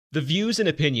The views and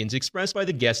opinions expressed by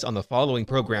the guests on the following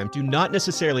program do not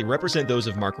necessarily represent those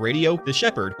of Mark Radio, The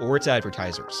Shepherd, or its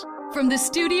advertisers. From the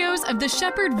studios of the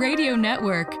Shepherd Radio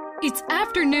Network, it's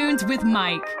Afternoons with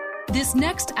Mike. This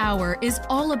next hour is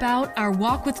all about our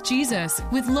walk with Jesus,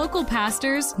 with local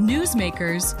pastors,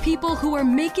 newsmakers, people who are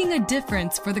making a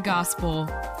difference for the gospel.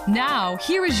 Now,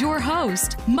 here is your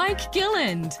host, Mike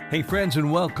Gilland. Hey friends,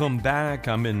 and welcome back.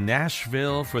 I'm in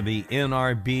Nashville for the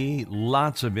NRB.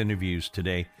 Lots of interviews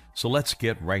today, so let's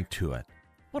get right to it.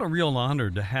 What a real honor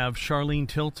to have Charlene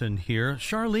Tilton here.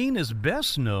 Charlene is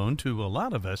best known to a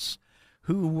lot of us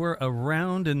who were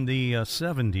around in the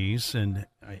 70s and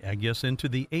I guess into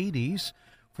the 80s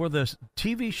for the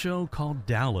TV show called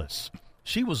Dallas.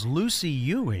 She was Lucy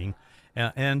Ewing,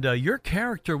 and your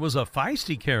character was a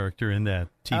feisty character in that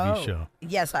TV show.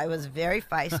 Yes, I was very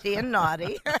feisty and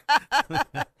naughty,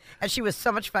 and she was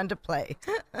so much fun to play.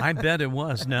 I bet it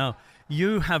was. Now,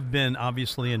 you have been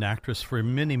obviously an actress for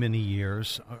many, many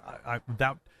years.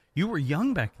 You were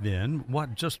young back then.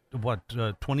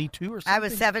 22 or something? I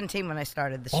was 17 when I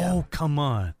started the show. Oh, come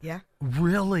on. Yeah.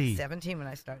 Really? 17 when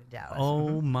I started Dallas.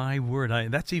 Oh, my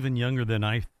word. That's even younger than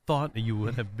I thought you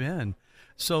would have been.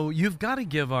 So you've got to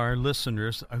give our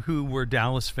listeners who were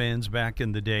Dallas fans back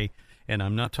in the day, and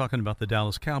I'm not talking about the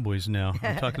Dallas Cowboys now.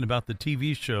 I'm talking about the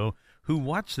TV show, who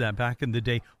watched that back in the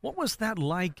day. What was that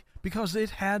like? Because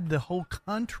it had the whole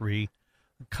country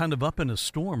kind of up in a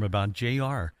storm about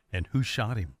JR and who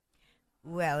shot him.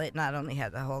 Well, it not only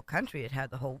had the whole country, it had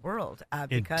the whole world.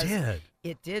 It did.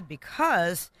 It did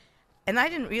because, and I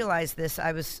didn't realize this,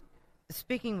 I was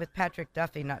speaking with Patrick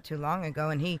Duffy not too long ago,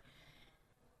 and he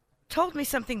told me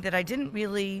something that I didn't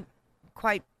really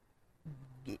quite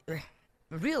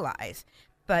realize.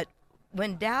 But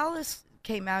when Dallas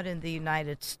came out in the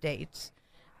United States,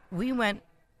 we went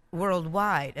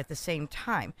worldwide at the same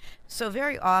time. So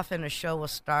very often a show will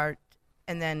start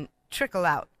and then trickle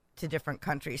out to different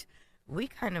countries. We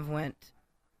kind of went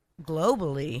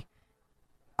globally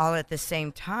all at the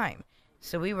same time.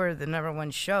 So we were the number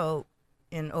one show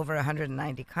in over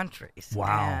 190 countries.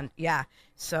 Wow. And yeah,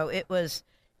 so it was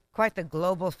quite the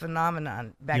global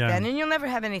phenomenon back then. And you'll never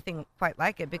have anything quite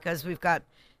like it because we've got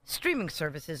streaming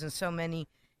services and so many,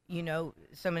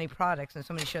 so many products and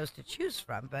so many shows to choose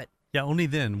from. But yeah, only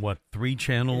then, 3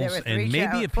 channels there were 3 and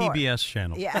maybe a 4. PBS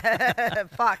channel. Yeah,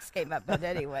 Fox came up, but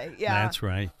anyway, yeah. That's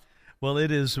right. Well,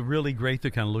 it is really great to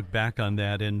kind of look back on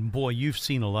that. And boy, you've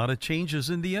seen a lot of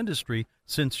changes in the industry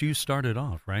since you started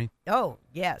off, right? Oh,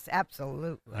 yes,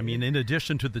 absolutely. I mean, in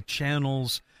addition to the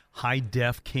channels, high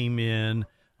def came in,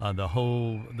 the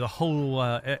whole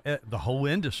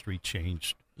industry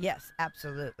changed. Yes,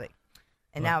 absolutely.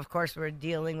 And now, of course, we're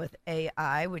dealing with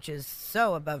AI, which is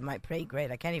so above my pay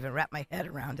grade. I can't even wrap my head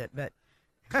around it, but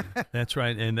that's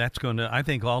right. And that's I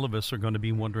think all of us are going to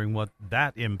be wondering what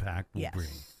that impact will bring.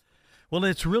 Well,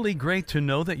 it's really great to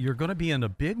know that you're going to be in a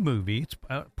big movie. It's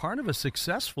part of a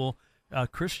successful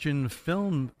Christian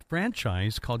film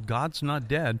franchise called God's Not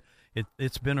Dead.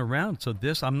 It's been around. So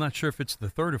I'm not sure if it's the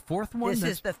 3rd or 4th one. This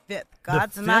is the 5th.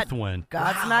 God's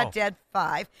Not Dead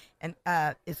 5, and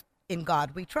it's In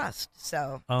God We Trust.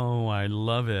 So. Oh, I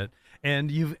love it. And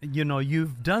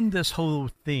you've done this whole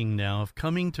thing now of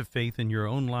coming to faith in your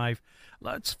own life.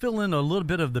 Let's fill in a little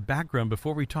bit of the background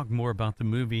before we talk more about the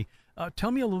movie.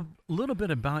 Tell me a little bit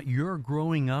about your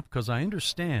growing up, because I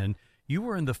understand you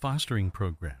were in the fostering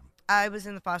program. I was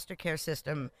in the foster care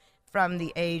system from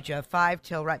the age of 5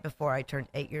 till right before I turned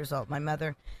 8 years old. My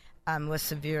mother was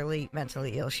severely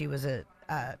mentally ill. She was a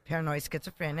paranoid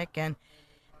schizophrenic, and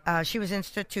she was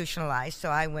institutionalized, so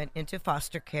I went into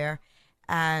foster care.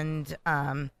 And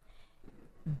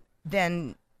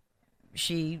then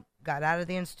she got out of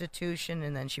the institution,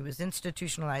 and then she was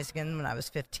institutionalized again when I was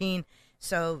 15.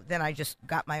 So then I just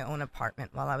got my own apartment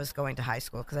while I was going to high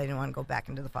school because I didn't want to go back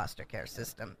into the foster care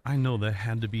system. I know that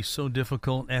had to be so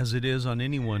difficult, as it is on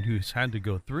anyone who's had to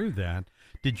go through that.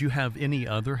 Did you have any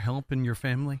other help in your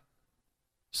family?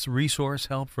 Resource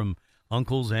help from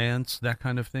uncles, aunts, that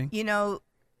kind of thing?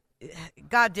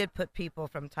 God did put people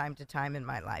from time to time in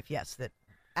my life, yes, that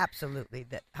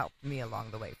helped me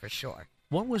along the way for sure.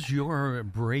 What was your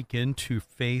break into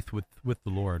faith with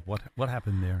the Lord? What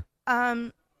happened there?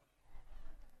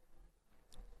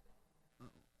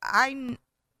 I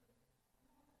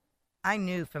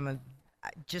knew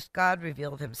just God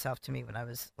revealed himself to me when I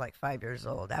was like 5 years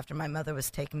old. After my mother was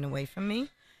taken away from me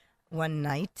one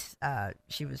night,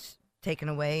 she was taken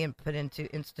away and put into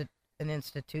an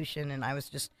institution, and I was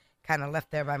just kind of left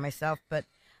there by myself. But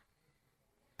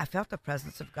I felt the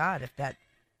presence of God. If that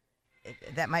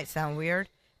might sound weird,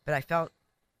 but I felt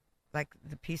like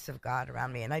the peace of God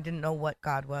around me, and I didn't know what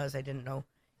God was. I didn't know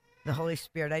the Holy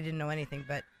Spirit. I didn't know anything,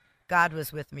 but God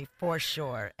was with me for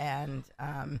sure. And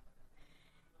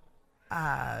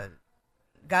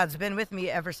God's been with me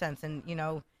ever since. And, you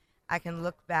know, I can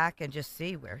look back and just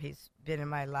see where he's been in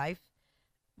my life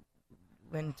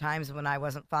when times when I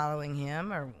wasn't following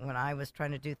him or when I was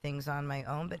trying to do things on my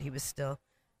own, but he was still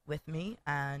with me.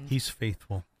 And he's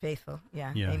faithful. Faithful,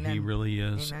 yeah. Yeah, Amen. he really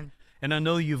is. Amen. And I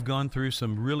know you've gone through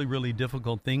some really, really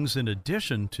difficult things in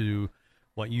addition to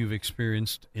what you've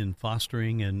experienced in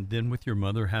fostering, and then with your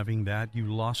mother having that, you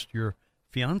lost your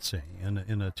fiance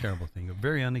in a terrible thing.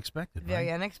 Very unexpected, Very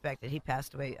right? unexpected. He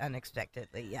passed away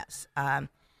unexpectedly, yes. On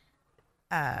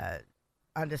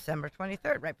December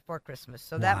 23rd, right before Christmas.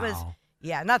 So that was,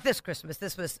 yeah, not this Christmas.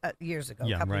 This was years ago,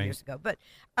 a couple of years ago. But,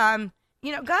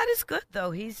 you know, God is good,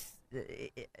 though.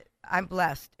 I'm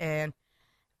blessed. And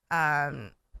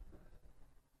I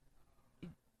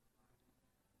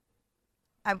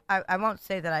won't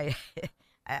say that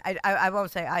I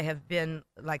won't say I have been,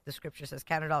 like the scripture says,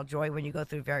 count it all joy when you go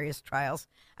through various trials.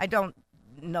 I don't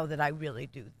know that I really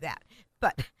do that.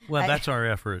 But well, that's our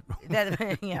effort.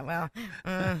 Yeah, well,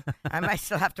 I might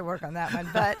still have to work on that one.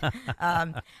 But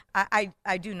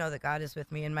I do know that God is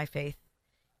with me and my faith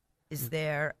is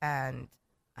there, and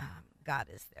God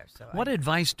is there. So what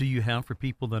advice do you have for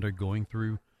people that are going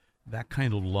through that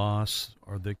kind of loss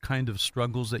or the kind of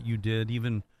struggles that you did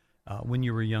even when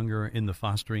you were younger in the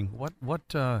fostering?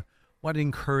 What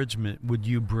encouragement would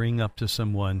you bring up to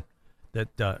someone that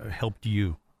helped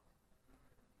you?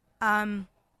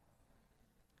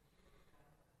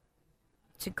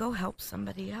 To go help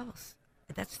somebody else.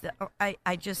 That's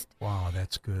I just... Wow,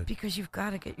 that's good. Because you've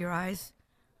got to get your eyes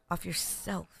off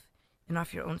yourself and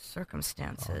off your own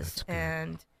circumstances,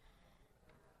 and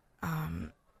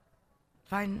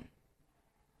find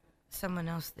someone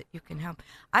else that you can help.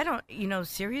 I don't, you know,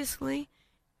 seriously,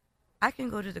 I can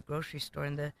go to the grocery store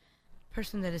and the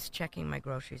person that is checking my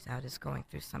groceries out is going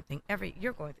through something.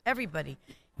 Everybody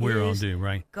We're all do,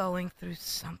 right? Going through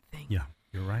something. Yeah,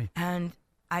 you're right. And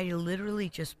I literally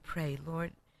just pray,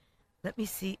 Lord, let me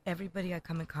see everybody I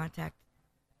come in contact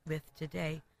with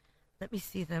today. Let me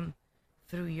see them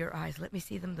through your eyes. Let me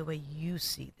see them the way you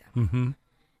see them. Mm-hmm.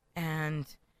 And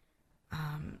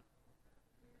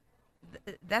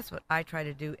that's what I try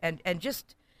to do. And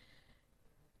just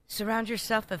surround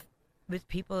yourself with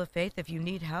people of faith. If you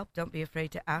need help, don't be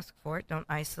afraid to ask for it. Don't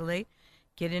isolate.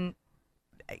 Get in,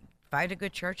 find a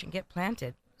good church and get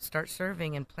planted. Start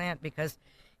serving and plant, because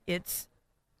it's,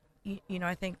 you know,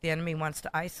 I think the enemy wants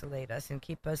to isolate us and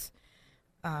keep us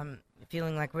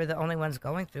feeling like we're the only ones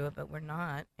going through it, but we're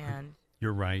not. And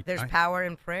you're right. There's power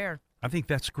in prayer. I think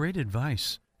that's great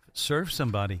advice. Serve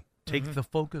somebody. Take the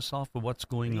focus off of what's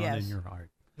going on in your heart.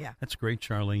 Yeah. That's great,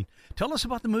 Charlene. Tell us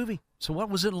about the movie. So what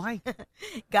was it like?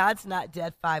 God's Not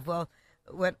Dead 5. Well,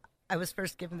 when I was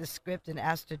first given the script and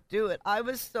asked to do it, I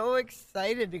was so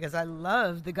excited because I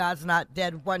love the God's Not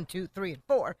Dead 1, 2, 3, and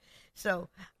 4. So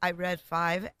I read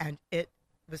 5, and it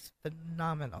was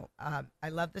phenomenal. I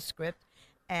love the script,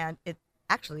 and it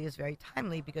actually is very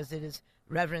timely because it is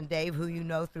Reverend Dave, who you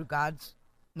know through God's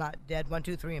Not Dead 1,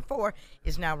 2, 3, and 4,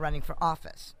 is now running for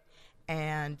office.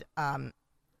 And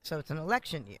so it's an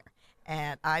election year.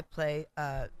 And I play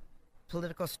a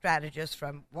political strategist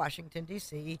from Washington,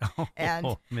 D.C.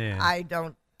 And I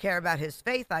don't care about his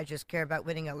faith. I just care about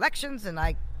winning elections, and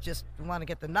I just want to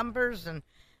get the numbers, and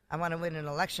I want to win an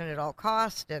election at all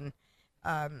cost. And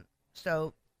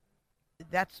so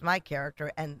that's my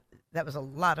character, and that was a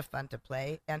lot of fun to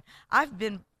play. And I've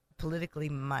been politically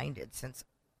minded since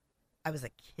I was a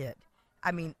kid.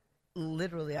 I mean,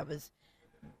 literally,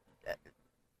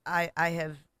 I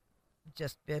have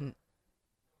just been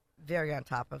very on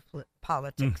top of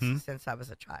politics since I was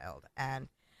a child. And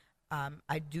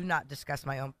I do not discuss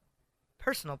my own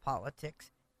personal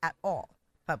politics at all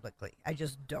publicly. I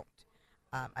just don't.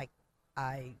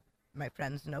 My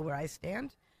friends know where I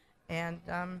stand, and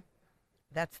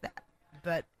that's that.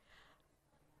 But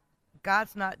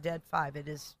God's Not Dead 5, it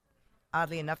is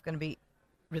oddly enough going to be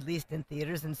released in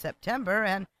theaters in September,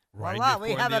 and voila,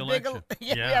 we have we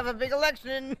have a big election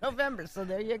in November. So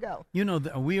there you go. You know,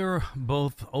 we are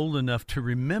both old enough to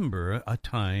remember a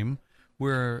time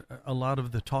where a lot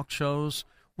of the talk shows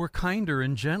were kinder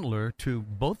and gentler to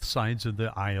both sides of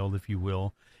the aisle, if you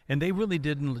will. And they really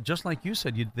didn't, just like you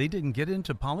said, they didn't get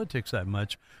into politics that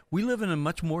much. We live in a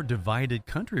much more divided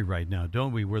country right now,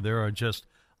 don't we, where there are just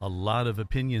a lot of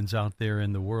opinions out there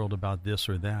in the world about this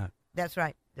or that. That's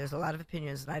right. There's a lot of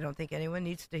opinions, and I don't think anyone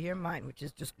needs to hear mine, which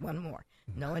is just one more.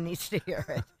 No one needs to hear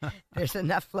it. There's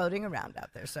enough floating around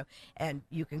out there. So, and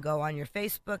you can go on your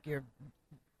Facebook, your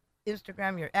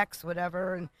Instagram, your X,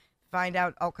 whatever, and find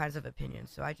out all kinds of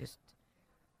opinions. So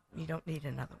you don't need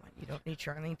another one. You don't need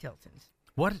Charlene Tilton's.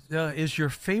 What is your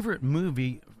favorite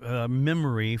movie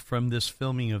memory from this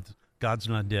filming of God's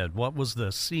Not Dead? What was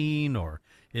the scene, or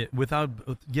without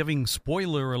giving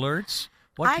spoiler alerts?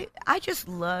 I just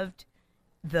loved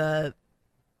the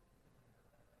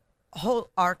whole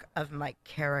arc of my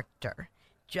character,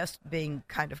 just being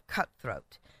kind of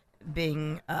cutthroat,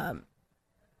 being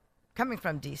coming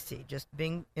from D.C., just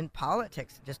being in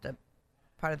politics, just a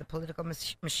part of the political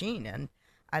machine, and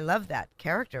I love that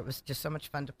character. It was just so much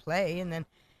fun to play. And then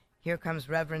here comes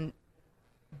Reverend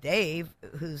Dave,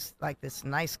 who's like this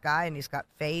nice guy, and he's got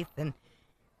faith, and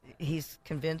he's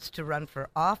convinced to run for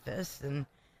office, and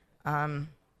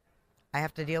I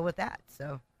have to deal with that.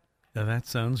 So now, that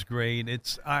sounds great.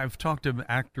 I've talked to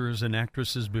actors and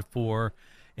actresses before,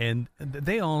 and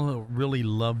they all really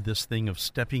love this thing of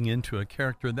stepping into a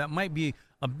character that might be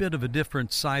a bit of a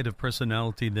different side of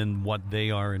personality than what they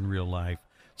are in real life.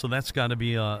 So that's got to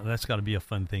be a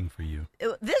fun thing for you.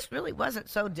 This really wasn't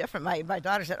so different. My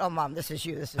daughter said, "Oh, Mom, this is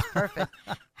you. This is perfect."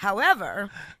 However,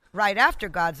 right after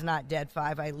God's Not Dead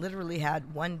 5, I literally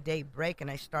had 1 day break, and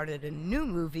I started a new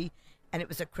movie, and it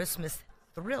was a Christmas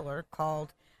thriller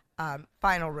called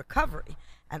Final Recovery.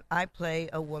 And I play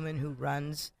a woman who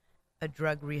runs a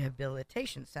drug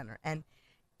rehabilitation center. And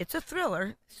it's a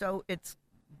thriller, so it's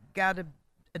got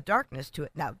a darkness to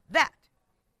it. Now, that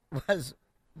was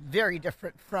very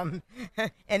different from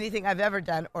anything I've ever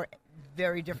done, or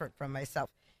very different from myself.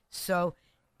 So,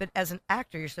 but as an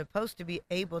actor, you're supposed to be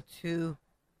able to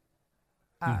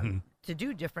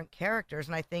do different characters,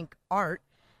 and I think art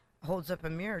holds up a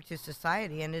mirror to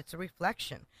society, and it's a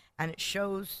reflection, and it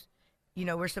shows,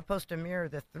 we're supposed to mirror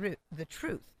the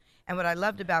truth. And what I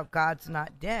loved about God's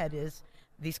Not Dead is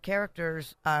these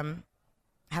characters have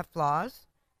flaws,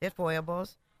 they have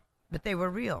foibles, but they were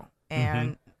real,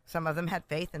 and some of them had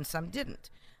faith and some didn't.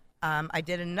 I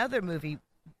did another movie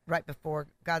right before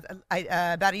about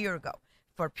a year ago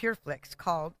for Pure Flix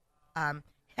called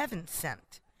Heaven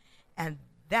Sent. And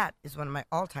that is one of my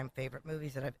all-time favorite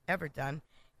movies that I've ever done,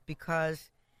 because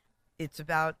it's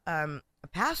about a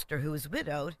pastor who is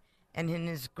widowed, and in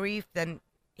his grief, then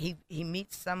he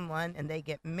meets someone and they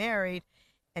get married,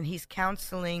 and he's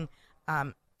counseling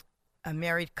a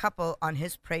married couple on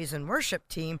his praise and worship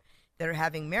team that are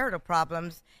having marital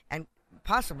problems and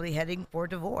possibly heading for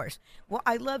divorce. Well,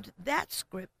 I loved that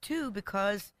script too,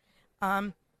 because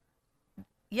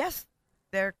yes,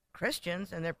 they're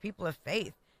Christians and they're people of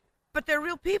faith, but they're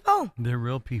real people. They're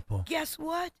real people. Guess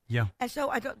what? Yeah. And so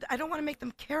I don't want to make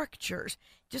them caricatures.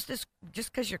 Just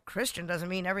because you're Christian doesn't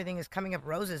mean everything is coming up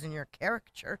roses in your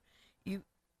caricature.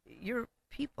 You're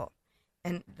people,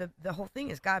 and the whole thing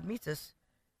is God meets us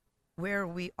where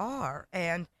we are.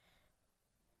 And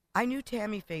I knew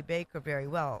Tammy Faye Baker very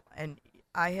well, and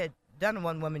I had done a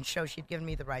one-woman show. She'd given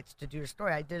me the rights to do her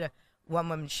story. I did a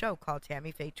one-woman show called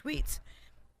Tammy Faye Tweets,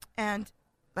 and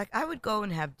I would go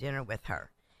and have dinner with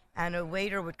her, and a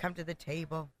waiter would come to the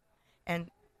table and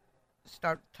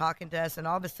start talking to us, and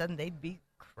all of a sudden they'd be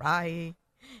crying,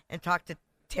 and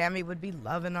Tammy would be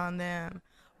loving on them,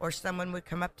 or someone would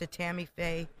come up to Tammy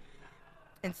Faye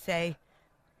and say,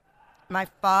 "My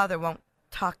father won't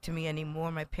talk to me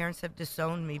anymore. My parents have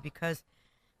disowned me because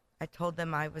I told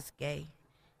them I was gay."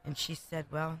 And she said,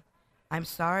 "Well, I'm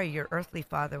sorry your earthly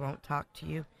father won't talk to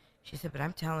you." She said, "But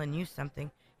I'm telling you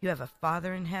something. You have a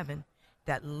Father in heaven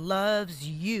that loves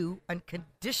you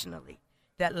unconditionally,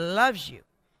 that loves you,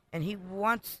 and he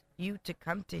wants you to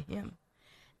come to him."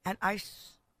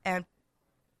 And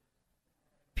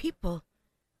people,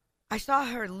 I saw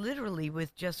her literally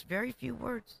with just very few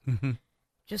words,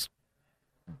 just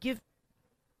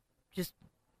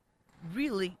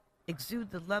really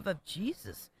exude the love of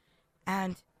Jesus.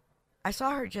 And I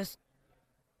saw her just,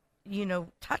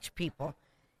 touch people.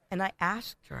 And I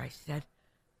asked her, I said,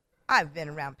 "I've been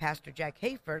around Pastor Jack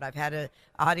Hayford. I've had an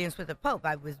audience with the Pope.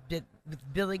 I was with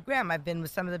Billy Graham. I've been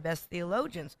with some of the best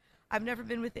theologians. I've never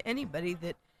been with anybody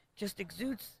that just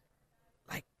exudes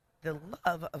like the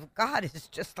love of God is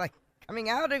just like coming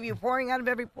out of you, pouring out of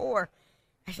every pore."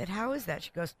 I said, "How is that?"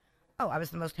 She goes, "Oh, I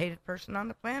was the most hated person on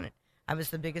the planet. I was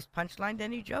the biggest punchline to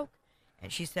any joke."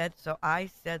 And she said, "So I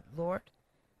said, Lord,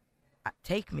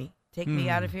 take me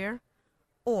out of here,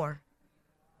 or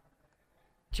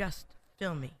just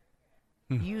fill me,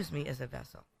 use me as a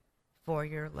vessel for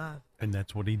your love." And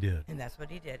that's what he did. And that's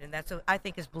what he did. And that's what I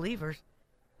think as believers,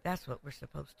 that's what we're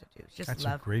supposed to do. Just that's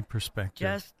love. A great perspective.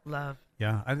 Just love.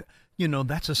 Yeah.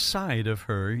 That's a side of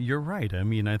her. You're right. I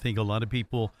mean, I think a lot of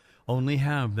people only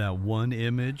have that one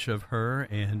image of her,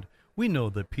 and we know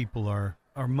that people are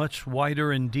much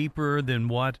wider and deeper than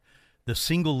what the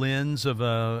single lens of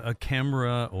a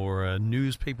camera or a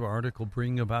newspaper article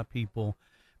bring about people.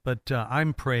 But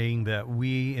I'm praying that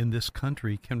we in this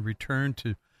country can return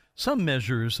to some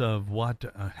measures of what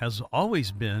has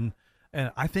always been,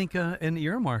 I think, an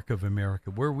earmark of America,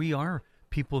 where we are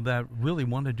people that really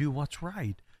want to do what's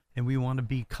right, and we want to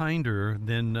be kinder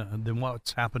than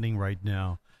what's happening right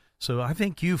now. So I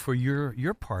thank you for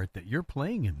your part that you're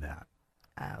playing in that.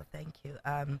 Oh, thank you.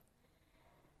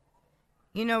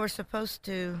 We're supposed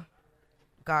to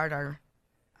guard our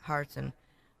hearts and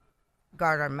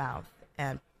guard our mouth.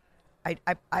 And I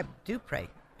do pray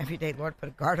every day, Lord, put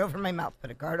a guard over my mouth,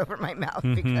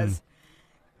 because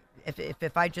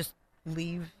if I just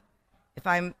leave, if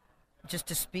I'm just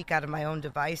to speak out of my own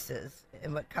devices,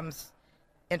 and what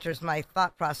enters my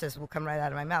thought process will come right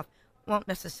out of my mouth, won't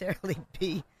necessarily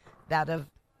be that of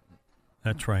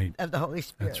That's right. of the Holy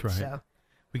Spirit. That's right. So,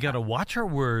 we got to watch our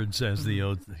words, as the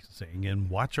old saying, and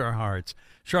watch our hearts.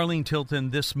 Charlene Tilton,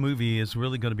 this movie is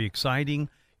really going to be exciting.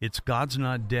 It's God's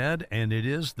Not Dead, and it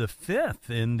is the 5th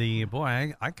in the,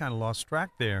 boy, I kind of lost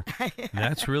track there.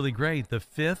 That's really great. The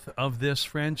 5th of this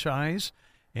franchise,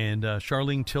 and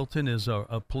Charlene Tilton is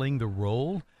playing the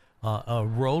role, a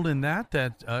role in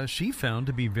that she found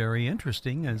to be very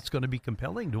interesting, and it's going to be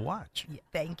compelling to watch. Yeah,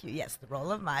 thank you. Yes, the role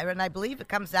of Myra, and I believe it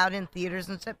comes out in theaters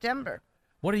in September.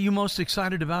 What are you most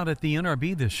excited about at the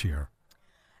NRB this year?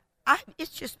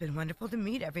 It's just been wonderful to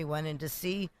meet everyone and to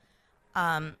see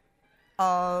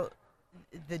all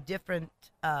the different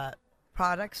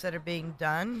products that are being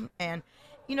done. And,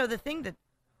 the thing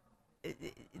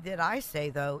that I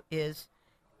say, though, is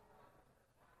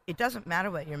it doesn't matter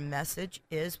what your message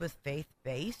is with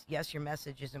faith-based. Yes, your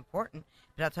message is important,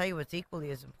 but I'll tell you what's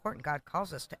equally as important. God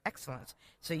calls us to excellence.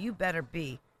 So you better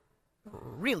be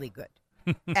really good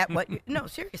at what you, no,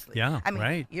 seriously. Yeah, I mean,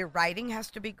 right. Your writing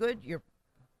has to be good. Your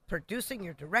producing,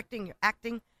 your directing, your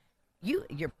acting,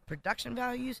 your production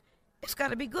values, it's got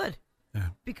to be good. Yeah.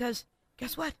 Because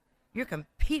guess what? You're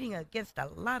competing against a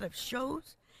lot of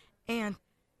shows, and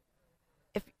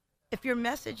if your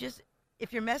message is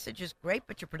great,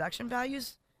 but your production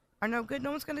values are no good,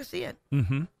 no one's going to see it.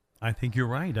 Mm-hmm. I think you're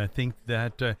right. I think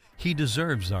that he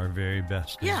deserves our very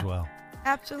best as well.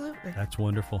 Absolutely. That's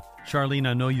wonderful. Charlene,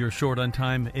 I know you're short on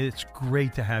time. It's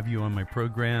great to have you on my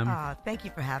program. Thank you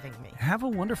for having me. Have a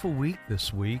wonderful week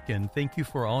this week, and thank you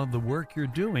for all of the work you're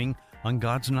doing on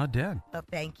God's Not Dead. Oh,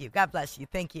 thank you. God bless you.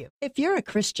 Thank you. If you're a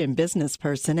Christian business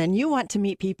person and you want to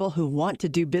meet people who want to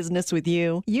do business with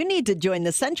you, you need to join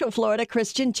the Central Florida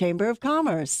Christian Chamber of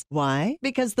Commerce. Why?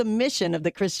 Because the mission of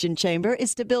the Christian Chamber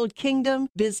is to build kingdom,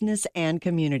 business, and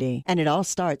community. And it all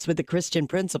starts with the Christian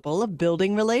principle of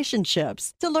building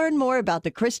relationships. To learn more about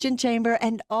the Christian Chamber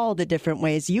and all the different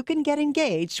ways you can get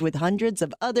engaged with hundreds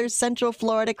of other Central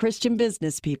Florida Christian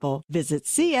business people, visit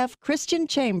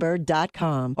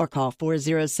cfchristianchamber.com or call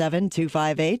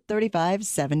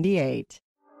 407-258-3578.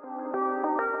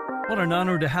 What an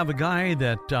honor to have a guy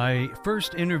that I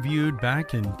first interviewed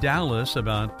back in Dallas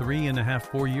about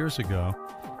 4 years ago.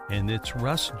 And it's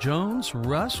Russ Jones.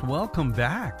 Russ, welcome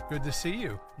back. Good to see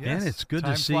you. Yes. And it's good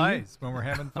to see Time you. flies when we're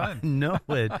having fun. I know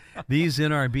it. These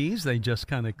NRBs, they just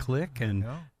kind of click, and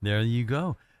there you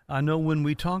go. I know when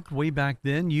we talked way back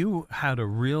then, you had a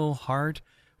real heart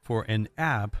for an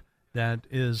app that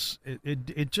is,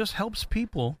 it just helps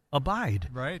people abide.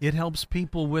 Right. It helps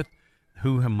people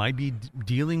who might be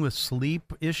dealing with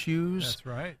sleep issues. That's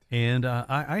right. And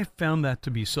I found that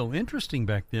to be so interesting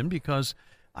back then, because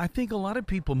I think a lot of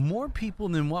people, more people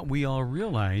than what we all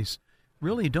realize,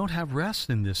 really don't have rest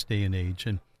in this day and age.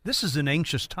 And this is an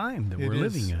anxious time that we're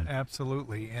living in.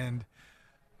 Absolutely. And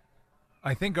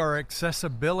I think our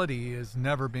accessibility has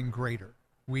never been greater.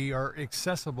 We are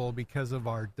accessible because of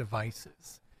our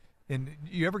devices. And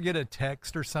you ever get a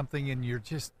text or something and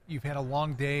you've had a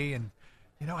long day and,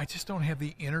 I just don't have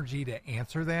the energy to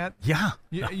answer that. Yeah.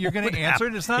 You're going to answer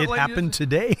it. It's not it happened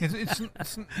today.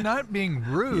 It's not being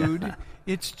rude. Yeah.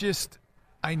 It's just,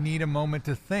 I need a moment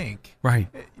to think. Right.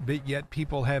 But yet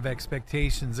people have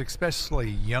expectations, especially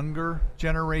younger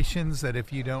generations, that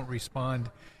if you don't respond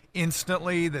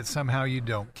instantly, that somehow you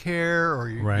don't care or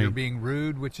you're being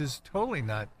rude, which is totally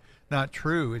not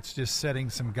true. It's just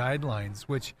setting some guidelines,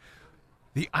 which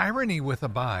the irony with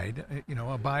Abide,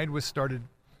 Abide was started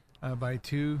by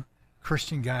two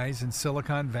Christian guys in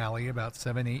Silicon Valley about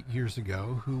 7-8 years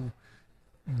ago who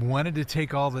wanted to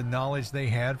take all the knowledge they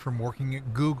had from working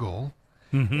at Google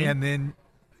and then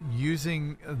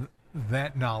using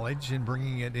that knowledge and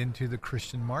bringing it into the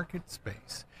Christian market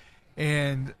space.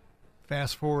 And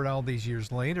fast forward all these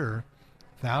years later,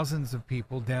 thousands of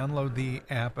people download the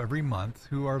app every month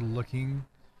who are looking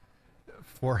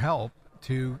for help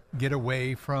to get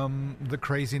away from the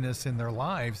craziness in their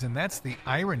lives. And that's the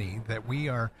irony, that we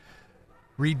are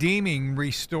redeeming,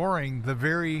 restoring the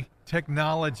very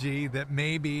technology that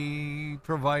may be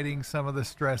providing some of the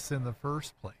stress in the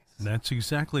first place. That's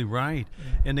exactly right.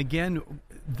 And again,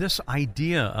 this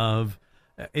idea of,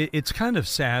 it's kind of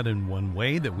sad in one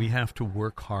way that we have to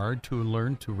work hard to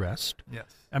learn to rest. Yes.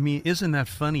 I mean, isn't that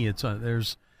funny?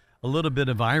 There's a little bit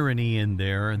of irony in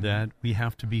there that we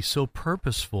have to be so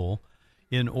purposeful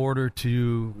in order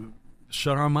to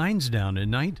shut our minds down at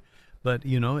night. But,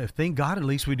 thank God, at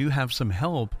least we do have some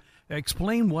help.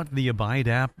 Explain what the Abide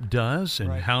app does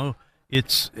and how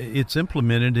it's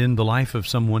implemented in the life of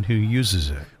someone who uses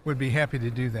it. Would be happy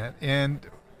to do that. And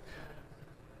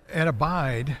at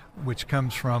Abide, which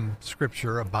comes from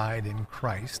Scripture, abide in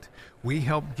Christ, we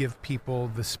help give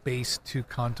people the space to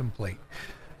contemplate.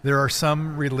 There are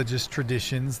some religious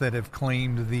traditions that have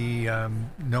claimed the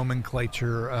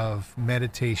nomenclature of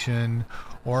meditation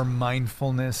or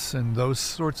mindfulness and those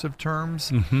sorts of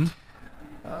terms. Mm-hmm.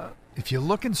 If you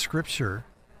look in Scripture,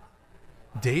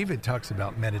 David talks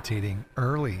about meditating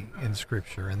early in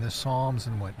Scripture, in the Psalms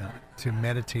and whatnot, to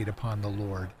meditate upon the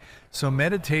Lord. So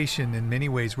meditation, in many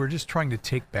ways, we're just trying to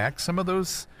take back some of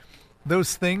those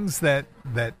things that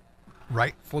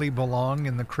rightfully belong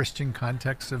in the Christian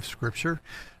context of Scripture.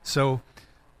 So,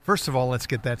 first of all, let's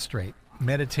get that straight.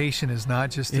 Meditation is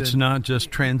not just... It's not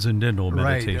just transcendental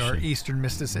meditation. Right, or Eastern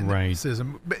mysticism. Right.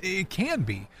 But it can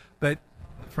be. But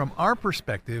from our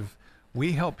perspective,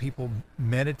 we help people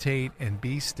meditate and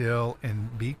be still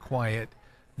and be quiet,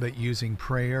 but using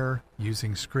prayer,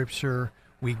 using Scripture.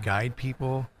 We guide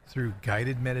people through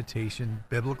guided meditation,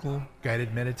 biblical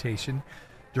guided meditation.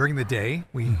 During the day,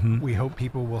 we hope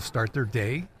people will start their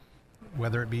day,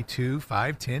 whether it be 2,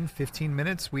 5, 10, 15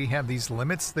 minutes. We have these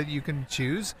limits that you can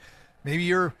choose. Maybe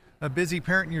you're a busy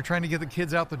parent and you're trying to get the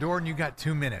kids out the door and you got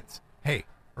 2 minutes. Hey,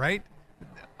 right?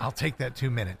 I'll take that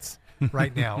 2 minutes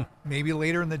right now. Maybe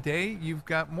later in the day, you've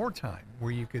got more time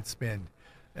where you could spend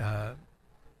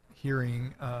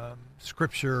hearing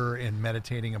Scripture and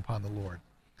meditating upon the Lord.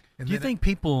 Do you think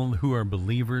people who are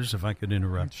believers, if I could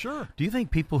interrupt? Sure. Do you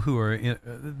think people who are,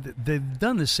 they've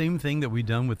done the same thing that we've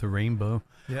done with the rainbow?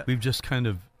 Yeah. We've just kind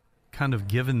of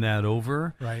given that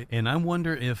over. Right. And I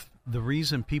wonder if the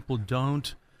reason people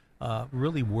don't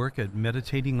really work at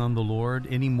meditating on the Lord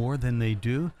any more than they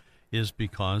do is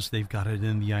because they've got it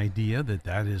in the idea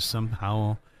that is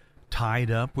somehow tied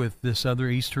up with this other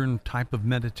Eastern type of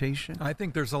meditation. I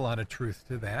think there's a lot of truth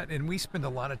to that. And we spend a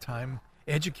lot of time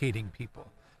educating people.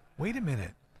 Wait a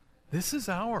minute, this is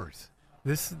ours.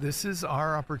 This is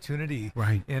our opportunity.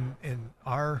 Right. And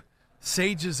our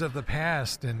sages of the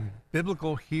past and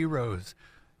biblical heroes,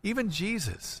 even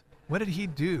Jesus, what did he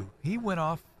do? He went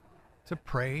off to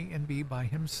pray and be by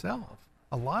himself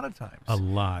a lot of times. A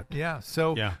lot. Yeah.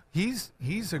 So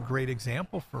he's a great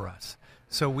example for us.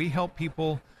 So we help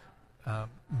people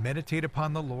meditate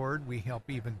upon the Lord. We help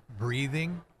even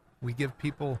breathing. We give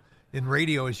people in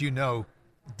radio, as you know,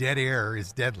 dead air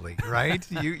is deadly, right?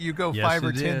 You go Yes, 5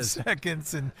 or 10 is.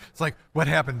 seconds and it's like, what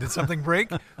happened? Did something break?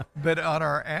 But on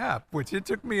our app, which it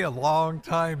took me a long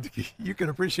time you can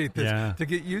appreciate this, to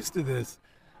get used to this.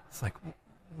 It's like,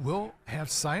 we'll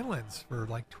have silence for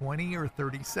like 20 or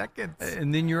 30 seconds.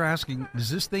 And then you're asking,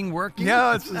 is this thing working?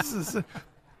 Yeah,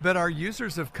 but our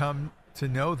users have come to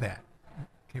know that.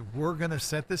 Okay, we're going to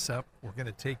set this up. We're going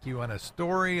to take you on a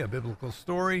story, a biblical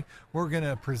story. We're going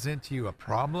to present to you a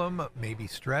problem, maybe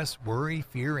stress, worry,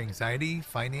 fear, anxiety,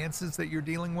 finances that you're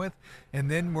dealing with.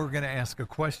 And then we're going to ask a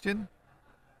question.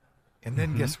 And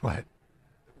then guess what?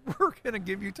 We're going to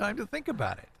give you time to think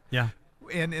about it. Yeah.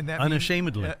 And that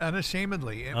unashamedly. means,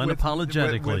 unashamedly.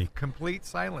 Unapologetically. With complete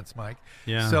silence, Mike.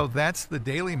 Yeah. So that's the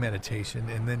daily meditation.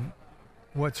 And then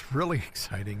what's really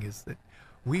exciting is that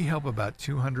we help about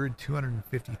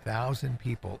 250,000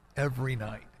 people every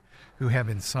night who have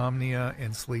insomnia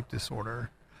and sleep disorder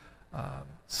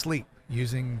sleep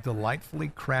using delightfully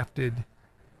crafted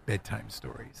bedtime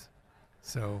stories.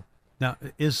 So now,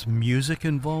 is music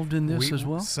involved in this as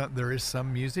well? There is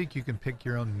some music. You can pick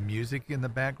your own music in the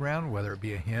background, whether it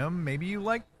be a hymn. Maybe you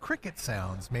like cricket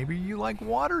sounds. Maybe you like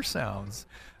water sounds.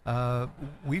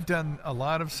 We've done a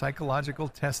lot of psychological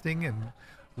testing and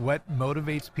what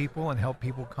motivates people and help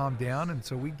people calm down. And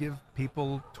so we give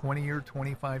people 20 or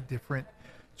 25 different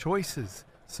choices.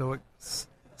 So it's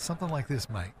something like this,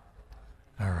 Mike.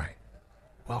 All right.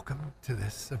 Welcome to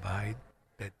this Abide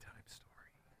bedtime story.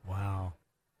 Wow.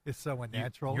 It's so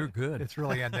unnatural. You're good. It's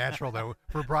really unnatural, though,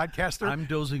 for a broadcaster. I'm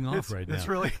dozing off right now. It's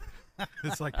really,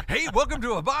 it's like, hey, welcome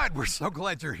to Abide. We're so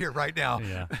glad you're here right now.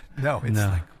 Yeah. No, it's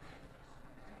like,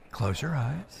 close your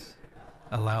eyes.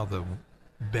 Allow the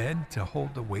bed to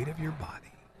hold the weight of your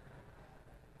body,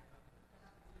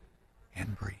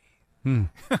 and breathe.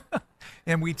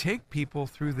 And we take people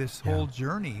through this whole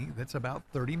journey that's about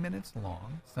 30 minutes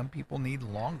long. Some people need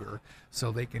longer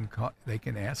so they can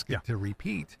ask it to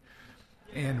repeat.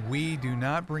 And we do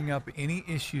not bring up any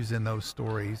issues in those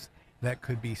stories that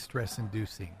could be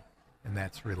stress-inducing. And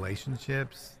that's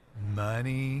relationships,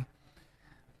 money,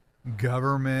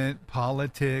 government,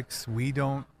 politics. We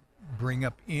don't bring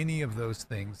up any of those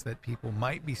things that people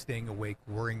might be staying awake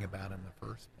worrying about in the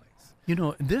first place. You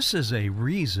know, this is a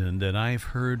reason that I've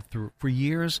heard for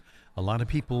years. A lot of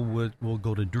people will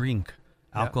go to drink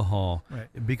alcohol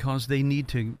because they need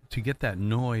to get that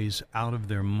noise out of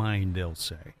their mind, they'll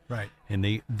say. Right.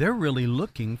 And they're really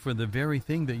looking for the very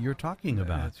thing that you're talking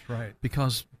about. That's right.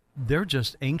 Because they're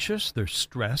just anxious, they're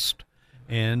stressed,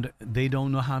 and they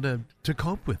don't know how to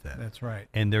cope with it. That's right.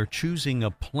 And they're choosing a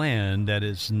plan that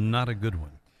is not a good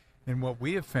one. And what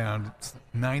we have found,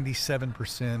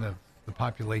 97% of the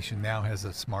population now has a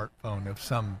smartphone of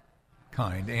some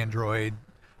kind, Android,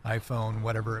 iPhone,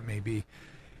 whatever it may be.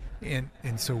 And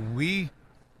so we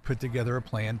put together a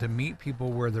plan to meet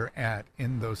people where they're at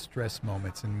in those stress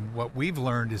moments. And what we've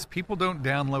learned is people don't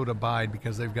download Abide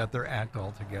because they've got their act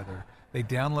all together. They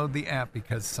download the app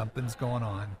because something's going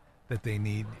on that they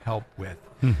need help with.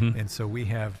 And so we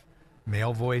have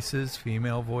male voices,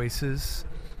 female voices,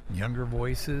 younger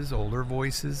voices, older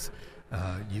voices.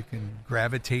 You can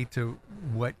gravitate to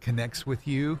what connects with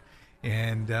you.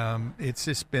 And it's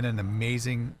just been an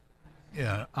amazing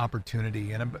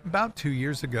opportunity. And about 2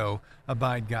 years ago,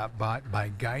 Abide got bought by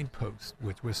Guidepost,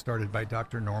 which was started by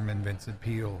Dr. Norman Vincent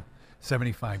Peale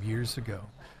 75 years ago.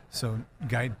 So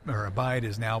Abide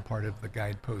is now part of the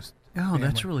Guidepost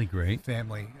that's really great.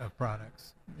 Family of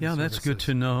products. Yeah, that's good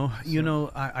to know. So, you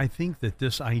know, I think that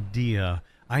this idea,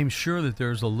 I'm sure that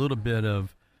there's a little bit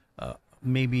of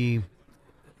maybe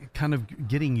kind of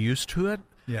getting used to it.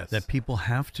 Yes. That people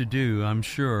have to do, I'm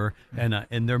sure.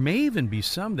 And there may even be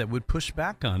some that would push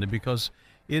back on it because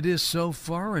it is so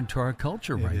foreign to our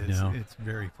culture now. It's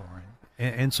very foreign.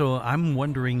 And so I'm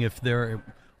wondering if there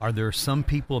are some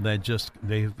people that just,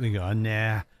 they go,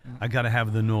 nah, I got to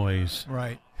have the noise.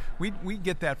 Right. We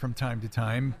get that from time to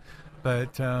time,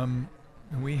 but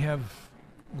we have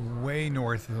way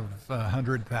north of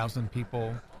 100,000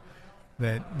 people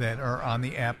that are on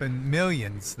the app, and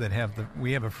millions that have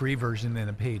we have a free version and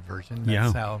a paid version.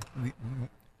 That's how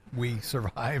we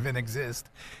survive and exist.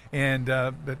 And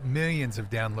but millions have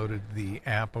downloaded the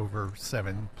app over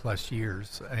 7+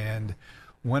 years. And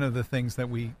one of the things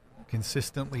that we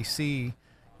consistently see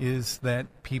is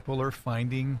that people are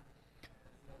finding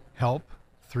help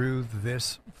through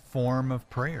this form of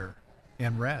prayer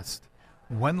and rest.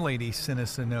 One lady sent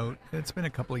us a note, it's been a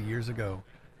couple of years ago.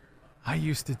 I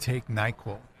used to take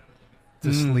NyQuil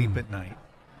to sleep at night,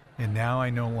 and now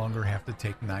I no longer have to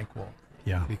take NyQuil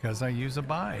because I use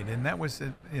Abide. And that was,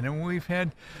 we've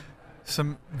had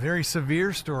some very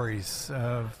severe stories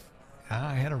of,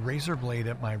 I had a razor blade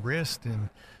at my wrist, and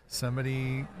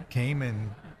somebody came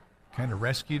and kind of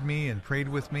rescued me and prayed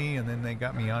with me, and then they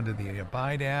got me onto the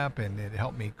Abide app, and it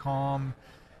helped me calm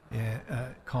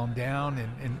down.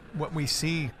 And what we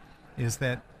see is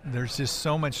that there's just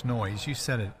so much noise. You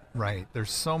said it right.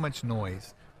 There's so much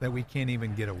noise that we can't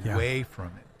even get away from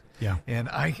it. Yeah. And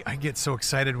I get so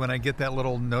excited when I get that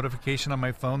little notification on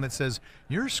my phone that says,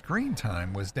 your screen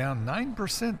time was down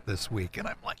 9% this week. And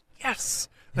I'm like, yes,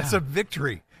 that's a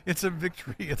victory. It's a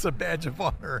victory. It's a badge of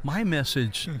honor. My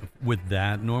message with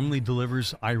that normally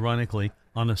delivers, ironically,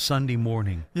 on a Sunday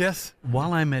morning. Yes.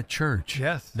 While I'm at church.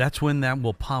 Yes. That's when that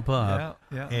will pop up.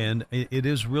 Yeah. And it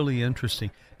is really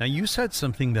interesting. Now, you said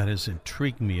something that has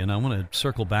intrigued me, and I want to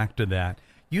circle back to that.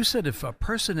 You said if a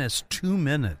person has 2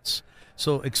 minutes,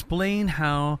 so explain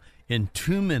how in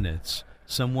 2 minutes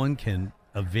someone can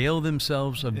avail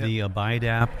themselves of the Abide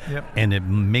app, and it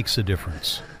makes a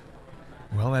difference.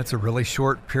 Well, that's a really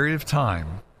short period of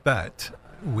time, but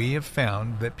we have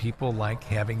found that people like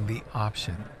having the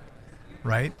option,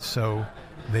 right? So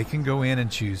they can go in and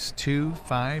choose 2,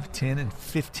 5, 10, and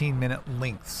 15-minute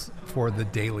lengths for the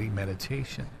daily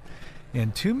meditation.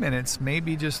 And 2 minutes may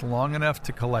be just long enough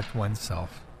to collect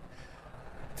oneself,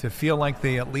 to feel like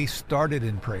they at least started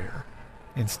in prayer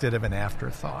instead of an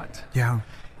afterthought. Yeah.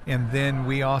 And then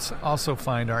we also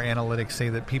find our analytics say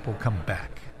that people come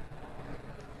back.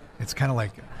 It's kind of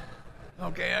like,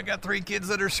 okay, I got 3 kids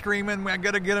that are screaming. I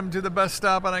got to get them to the bus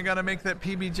stop, and I got to make that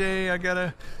PBJ. I got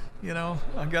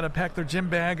to pack their gym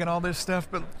bag and all this stuff.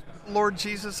 But Lord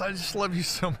Jesus, I just love you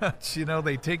so much.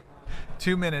 They take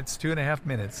 2 minutes, 2.5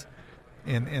 minutes,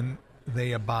 and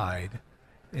they abide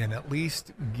and at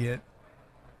least get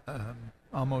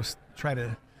almost try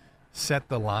to set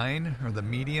the line or the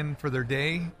median for their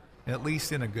day, at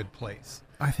least in a good place.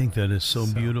 I think that is so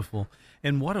beautiful.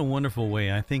 And what a wonderful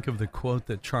way. I think of the quote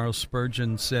that Charles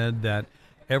Spurgeon said, that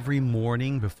every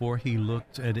morning before he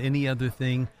looked at any other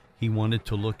thing, he wanted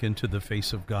to look into the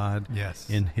face of God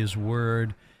in his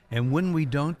word. And when we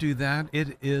don't do that,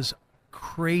 it is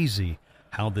crazy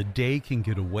how the day can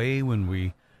get away when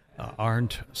we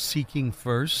aren't seeking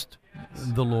first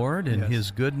the Lord and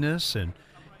his goodness, and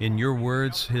in your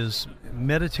words, his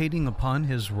meditating upon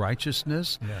his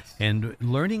righteousness and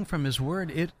learning from his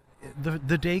word.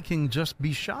 The day can just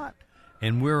be shot,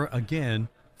 and we're again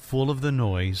full of the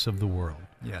noise of the world.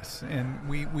 Yes, and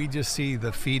we just see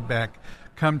the feedback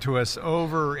come to us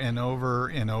over and over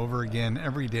and over again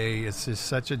every day. It's just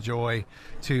such a joy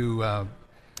to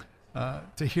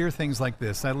hear things like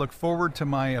this. I look forward to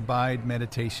my Abide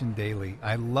meditation daily.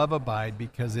 I love Abide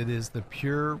because it is the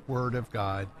pure Word of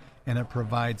God, and it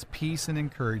provides peace and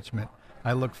encouragement.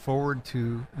 I look forward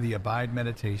to the Abide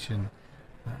meditation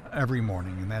every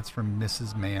morning, and that's from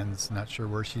Mrs. Manns. Not sure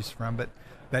where she's from, but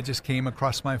that just came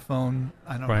across my phone,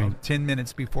 I don't know, 10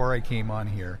 minutes before I came on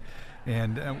here.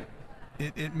 And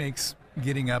it makes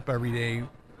getting up every day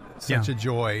such a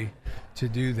joy to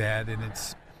do that. And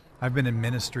I've been in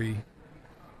ministry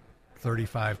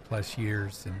 35 plus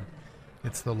years, and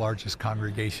it's the largest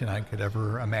congregation I could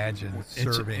ever imagine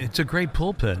serving. It's a great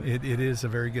pulpit. It is a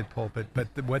very good pulpit. But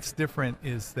what's different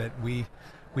is that we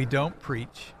don't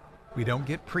preach. We don't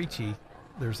get preachy.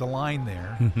 There's a line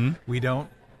there. Mm-hmm. We don't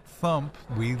thump.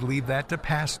 We leave that to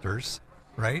pastors,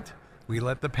 right? We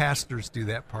let the pastors do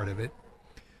that part of it.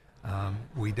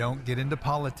 We don't get into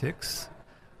politics.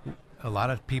 A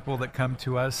lot of people that come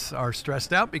to us are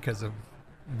stressed out because of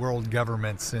world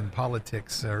governments and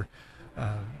politics, or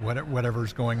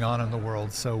whatever's going on in the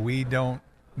world. So we don't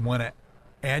want to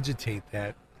agitate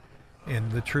that.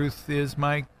 And the truth is,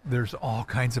 Mike, there's all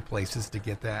kinds of places to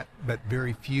get that, but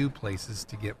very few places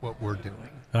to get what we're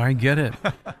doing. I get it.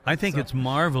 I think it's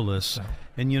marvelous.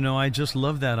 And, I just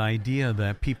love that idea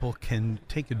that people can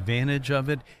take advantage of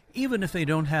it, even if they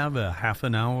don't have a half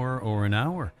an hour or an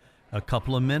hour. A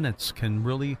couple of minutes can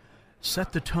really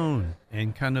set the tone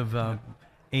and kind of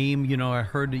aim. I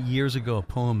heard years ago a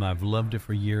poem, I've loved it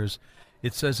for years.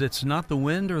 It says, it's not the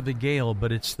wind or the gale,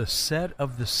 but it's the set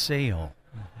of the sail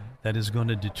that is going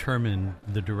to determine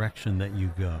the direction that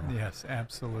you go. Yes,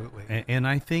 absolutely. And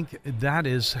I think that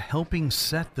is helping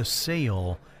set the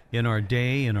sail in our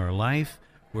day, in our life,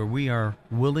 where we are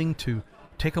willing to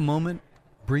take a moment,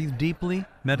 breathe deeply,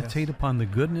 meditate upon the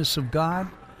goodness of God,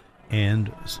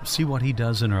 and see what he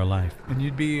does in our life. And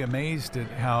you'd be amazed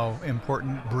at how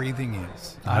important breathing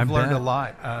is. I've learned a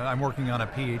lot. I'm working on a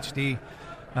PhD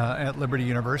at Liberty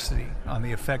University on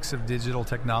the effects of digital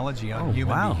technology on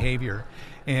human behavior.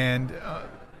 And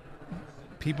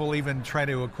people even try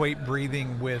to equate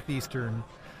breathing with Eastern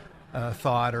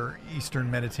thought or Eastern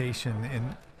meditation.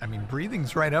 And I mean,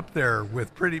 breathing's right up there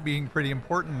with being pretty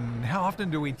important. How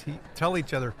often do we tell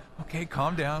each other, okay,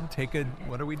 calm down,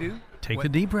 what do we do? Take a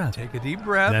deep breath. Take a deep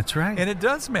breath. That's right. And it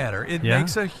does matter. It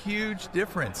makes a huge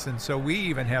difference. And so we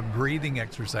even have breathing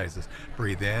exercises.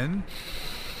 Breathe in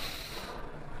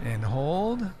and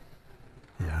hold.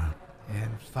 Yeah.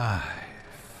 And 5,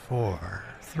 4,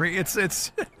 3. It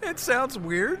sounds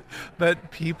weird, but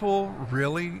people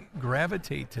really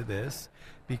gravitate to this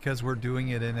because we're doing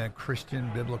it in a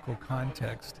Christian biblical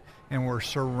context, and we're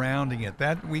surrounding it.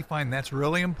 That we find that's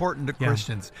really important to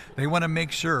Christians. They want to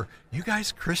make sure, you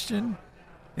guys Christian?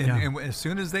 And as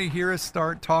soon as they hear us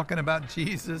start talking about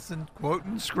Jesus and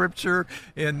quoting scripture,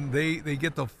 and they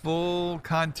get the full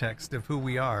context of who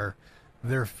we are,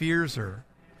 their fears are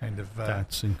kind of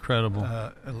that's incredible.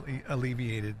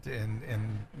 Alleviated,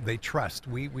 and they trust.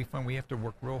 We find we have to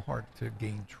work real hard to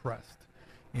gain trust,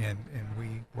 and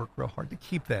we work real hard to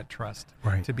keep that trust,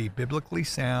 to be biblically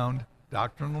sound,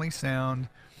 doctrinally sound.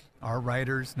 Our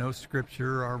writers know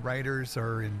scripture. Our writers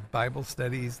are in Bible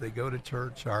studies. They go to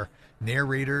church. Our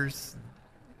narrators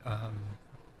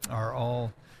are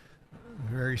all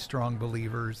very strong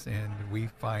believers, and we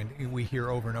hear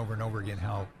over and over and over again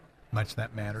how much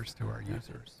that matters to our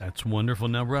users. That's wonderful.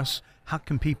 Now, Russ, how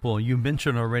can people, you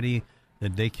mentioned already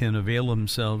that they can avail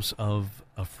themselves of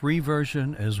a free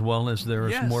version as well as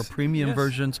there's more premium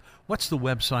versions. What's the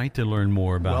website to learn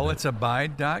more about it? Well, it's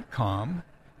abide.com,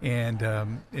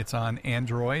 and it's on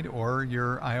Android or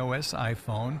your iOS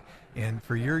iPhone. And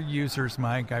for your users,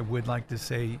 Mike, I would like to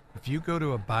say, if you go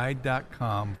to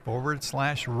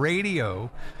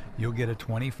abide.com/radio, you'll get a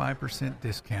 25%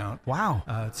 discount. Wow.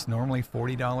 It's normally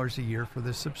 $40 a year for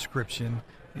the subscription,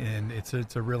 and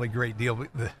it's a really great deal.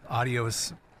 The audio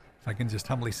is if I can just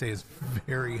humbly say, is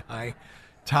very high,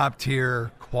 top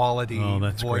tier quality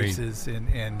voices,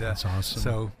 and that's awesome.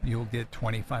 So you'll get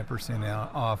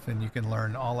 25% off, and you can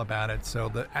learn all about it. So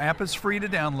the app is free to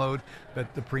download,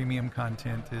 but the premium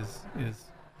content is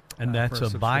and that's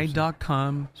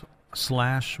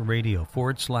buy.com/radio.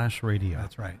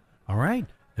 That's right. All right,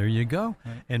 there you go.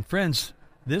 Right. And friends,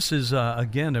 this is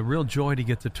again a real joy to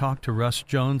get to talk to Russ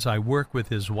Jones. I work with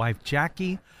his wife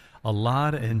Jackie a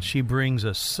lot, and she brings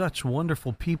us such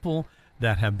wonderful people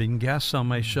that have been guests on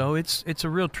my show. It's a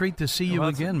real treat to see you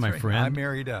again, my friend. I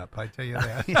married up, I tell you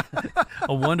that.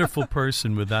 A wonderful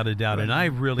person, without a doubt, and I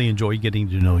really enjoy getting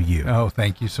to know you. Oh,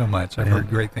 thank you so much. I've heard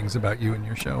great things about you and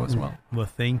your show as well. Well,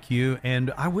 thank you,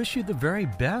 and I wish you the very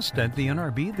best at the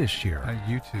NRB this year.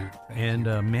 You too. And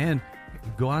man,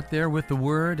 go out there with the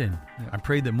word, and I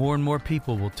pray that more and more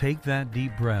people will take that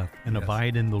deep breath and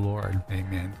abide in the Lord.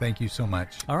 Amen. Thank you so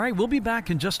much. All right, we'll be back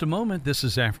in just a moment. This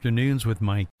is Afternoons with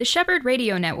Mike. The Shepherd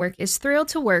Radio Network is thrilled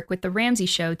to work with The Ramsey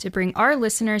Show to bring our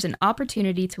listeners an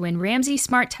opportunity to win Ramsey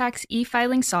Smart Tax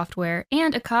e-filing software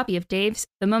and a copy of Dave's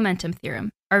The Momentum Theorem.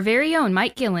 Our very own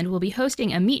Mike Gilland will be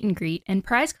hosting a meet and greet and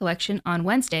prize collection on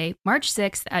Wednesday, March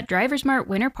 6th at Drivers Mart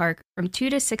Winter Park from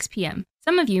 2 to 6 p.m.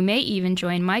 Some of you may even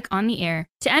join Mike on the air.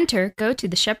 To enter, go to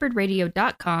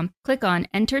theshepherdradio.com, click on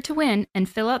Enter to Win, and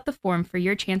fill out the form for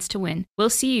your chance to win. We'll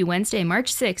see you Wednesday,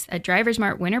 March 6th at Drivers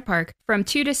Mart Winter Park from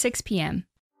 2 to 6 p.m.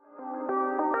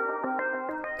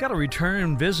 Got a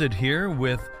return visit here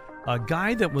with a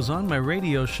guy that was on my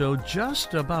radio show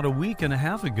just about a week and a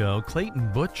half ago.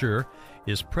 Claton Butcher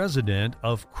is president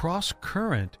of Cross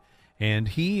Current, and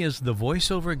he is the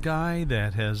voiceover guy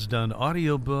that has done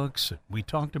audiobooks. We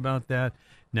talked about that.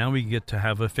 Now we get to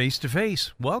have a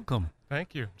face-to-face. Welcome.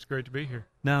 Thank you. It's great to be here.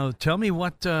 Now, tell me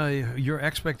what your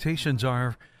expectations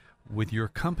are with your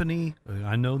company.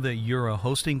 I know that you're a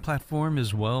hosting platform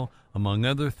as well, among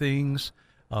other things,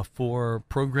 for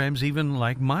programs even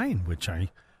like mine, which I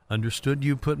understood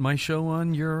you put my show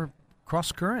on your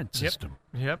Cross Current system.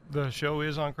 Yep. The show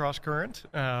is on Cross Current.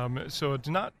 So it's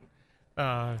not...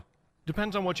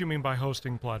 depends on what you mean by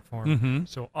hosting platform. Mm-hmm.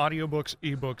 So audiobooks,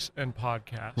 ebooks, and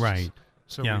podcasts. Right.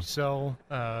 So we sell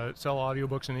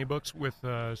audiobooks and ebooks with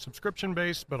subscription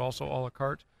based, but also a la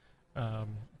carte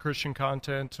Christian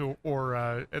content, or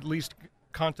at least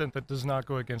content that does not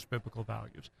go against biblical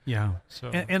values. Yeah. So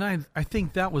and I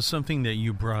think that was something that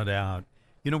you brought out.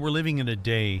 You know, we're living in a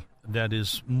day that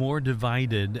is more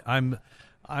divided. I'm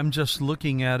just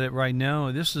looking at it right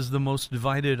now. This is the most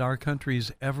divided our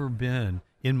country's ever been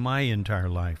in my entire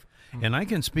life. Mm-hmm. And I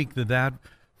can speak to that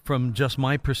from just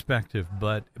my perspective.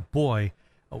 But boy,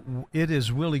 it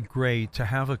is really great to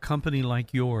have a company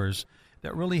like yours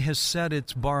that really has set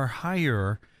its bar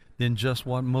higher than just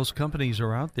what most companies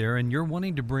are out there. And you're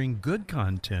wanting to bring good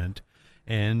content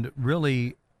and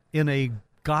really in a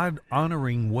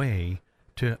God-honoring way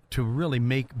to really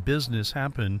make business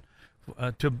happen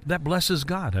that blesses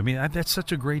God. I mean, that's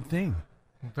such a great thing.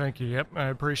 Thank you. Yep, I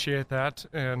appreciate that.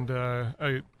 And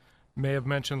I may have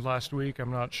mentioned last week, I'm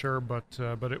not sure, but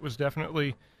it was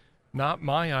definitely not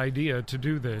my idea to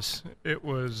do this. It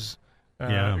was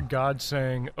God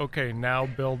saying, okay, now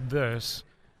build this,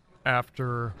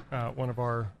 after one of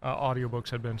our audiobooks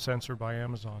had been censored by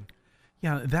Amazon.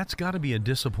 Yeah, that's got to be a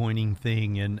disappointing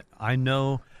thing. And I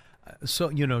know, so,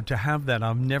 you know, to have that,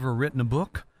 I've never written a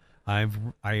book. I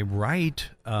write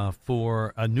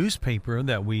for a newspaper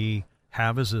that we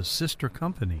have as a sister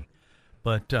company.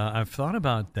 But I've thought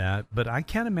about that, but I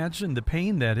can't imagine the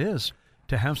pain that is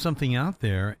to have something out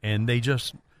there and they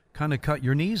just kind of cut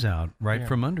your knees out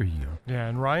from under you. Yeah,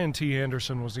 and Ryan T.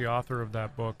 Anderson was the author of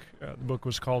that book. The book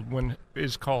was called When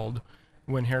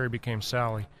Harry Became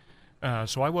Sally.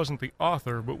 So I wasn't the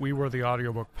author, but we were the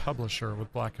audiobook publisher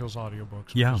with Black Hills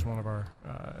Audiobooks, which is one of our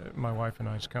my wife and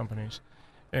I's companies.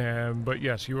 But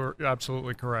yes, you are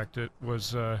absolutely correct. It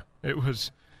was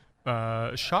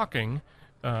shocking,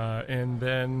 and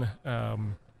then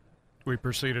we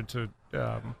proceeded to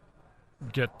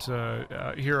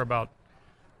hear about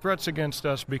threats against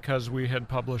us because we had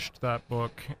published that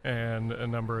book and a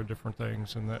number of different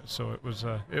things, and so it was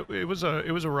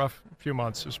a rough few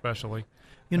months, especially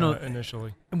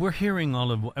initially. And we're hearing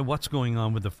all of what's going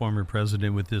on with the former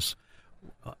president with this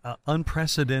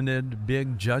unprecedented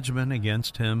big judgment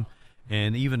against him,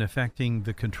 and even affecting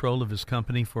the control of his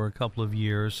company for a couple of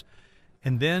years.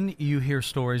 And then you hear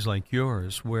stories like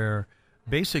yours where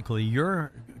basically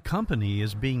your company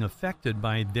is being affected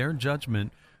by their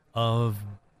judgment of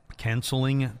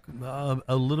canceling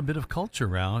a little bit of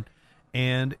culture out,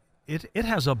 and it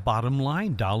has a bottom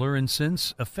line, dollar and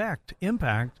cents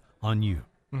impact on you.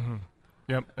 Mm-hmm.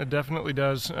 Yep, it definitely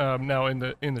does. Now, in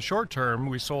the short term,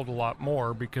 we sold a lot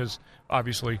more because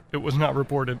obviously it was not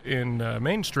reported in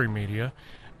mainstream media,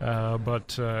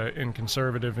 but in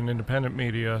conservative and independent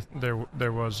media,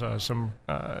 there was some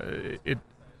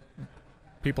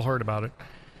people heard about it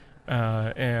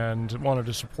and wanted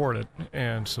to support it,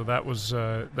 and so that was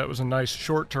a nice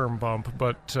short-term bump.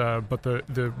 But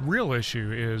the real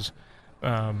issue is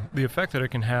the effect that it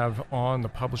can have on the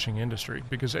publishing industry,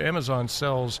 because Amazon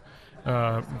sells.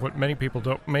 What many people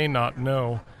may not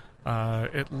know,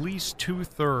 at least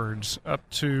 2/3 up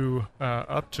to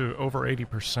over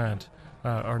 80%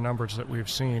 are numbers that we've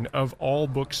seen of all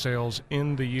book sales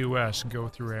in the U.S. go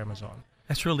through Amazon.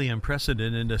 That's really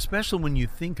unprecedented, especially when you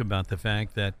think about the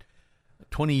fact that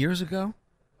 20 years ago,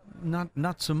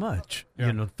 not so much.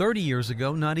 Yeah. 30 years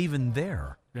ago, not even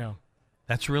there. Yeah.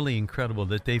 That's really incredible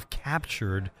that they've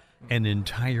captured an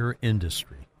entire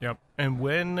industry. Yep. And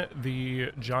when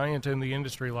the giant in the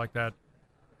industry like that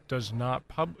does not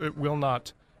it will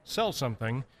not sell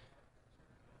something,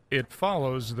 it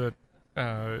follows that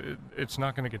it's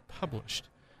not going to get published.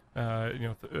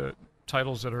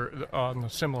 Titles that are on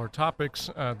similar topics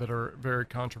that are very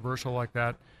controversial like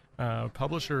that,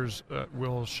 publishers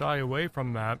will shy away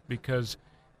from that, because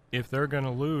if they're going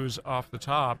to lose off the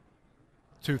top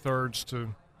 2/3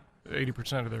 to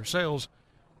 80% of their sales,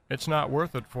 it's not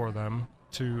worth it for them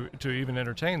to even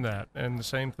entertain that. And the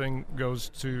same thing goes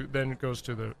to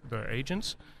the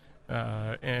agents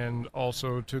and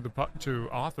also to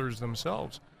authors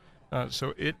themselves.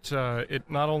 So it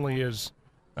not only is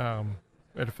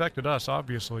it affected us,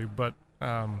 obviously, but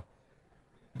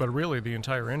really the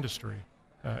entire industry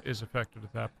is affected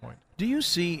at that point. Do you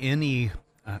see any,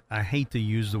 I hate to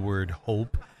use the word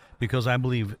hope, because I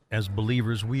believe as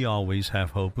believers we always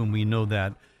have hope, and we know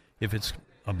that if it's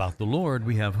about the Lord,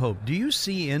 we have hope. Do you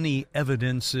see any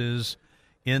evidences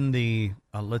in the,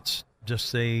 let's just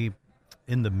say,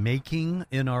 in the making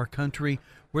in our country,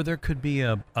 where there could be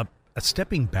a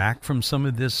stepping back from some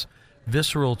of this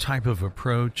visceral type of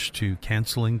approach to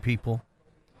canceling people?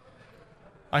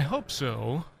 I hope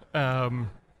so. As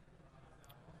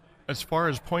far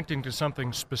as pointing to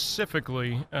something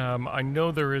specifically, I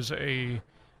know there is a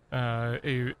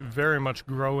very much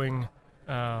growing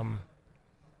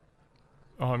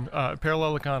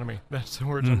parallel economy. That's the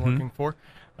words I'm looking for.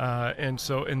 And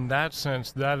so in that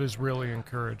sense, that is really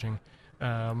encouraging,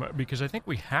 because I think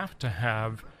we have to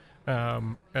have,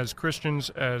 as Christians,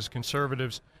 as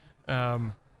conservatives,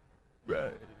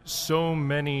 so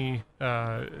many,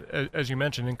 as you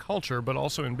mentioned, in culture, but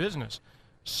also in business,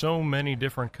 so many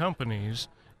different companies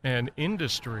and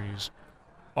industries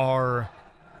are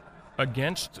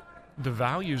against the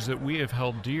values that we have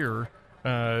held dear,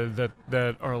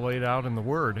 that are laid out in the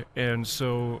Word, and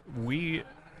so we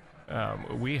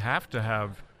have to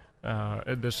have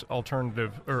this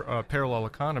alternative or parallel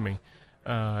economy,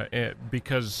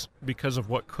 because of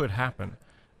what could happen,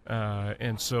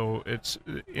 and so it's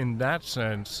in that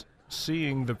sense,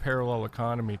 seeing the parallel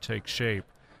economy take shape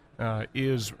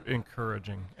is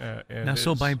encouraging. And now,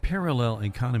 so by parallel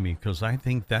economy, because I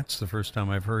think that's the first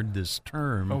time I've heard this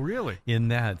term. Oh, really? In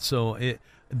that, so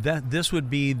this would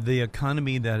be the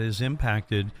economy that is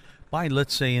impacted by,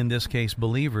 let's say, in this case,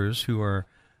 believers who are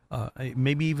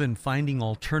maybe even finding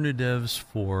alternatives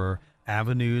for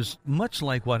avenues, much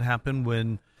like what happened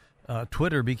when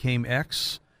Twitter became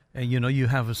X. And, you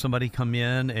have somebody come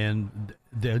in and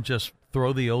they'll just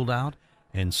throw the old out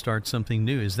and start something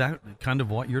new. Is that kind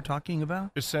of what you're talking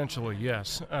about? Essentially,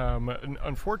 yes.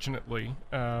 Unfortunately,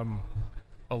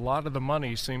 a lot of the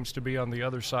money seems to be on the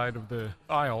other side of the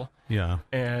aisle. Yeah,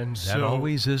 and that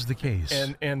always is the case.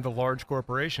 And the large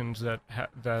corporations that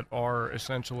are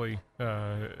essentially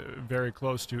very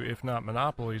close to, if not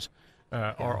monopolies,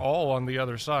 are all on the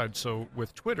other side. So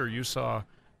with Twitter, you saw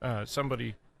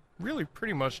somebody really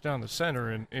pretty much down the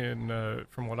center, in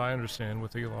from what I understand,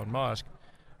 with Elon Musk,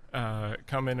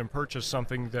 come in and purchase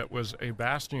something that was a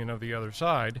bastion of the other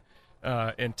side,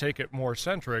 and take it more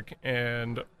centric,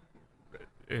 and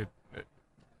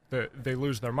they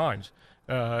lose their minds.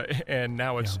 And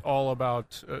now it's all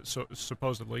about,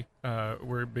 supposedly,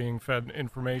 we're being fed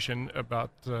information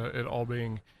about it all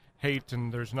being hate,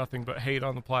 and there's nothing but hate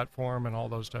on the platform and all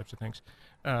those types of things.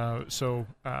 So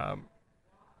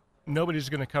nobody's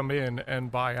going to come in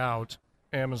and buy out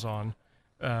Amazon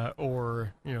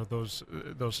or those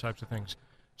types of things.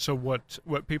 So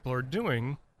what people are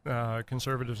doing,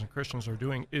 conservatives and Christians are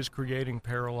doing, is creating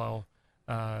parallel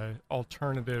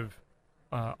alternative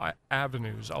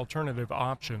avenues, alternative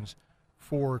options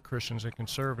for Christians and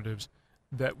conservatives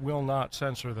that will not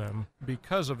censor them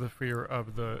because of the fear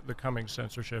of the coming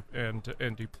censorship and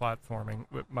deplatforming.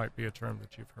 It might be a term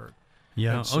that you've heard.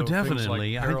 Yeah, so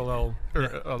definitely. Like parallel,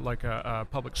 like a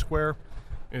public square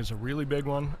is a really big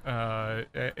one,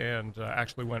 and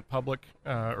actually went public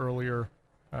earlier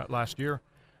last year,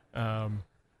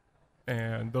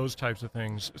 and those types of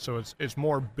things. So it's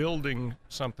more building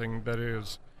something that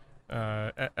is,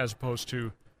 as opposed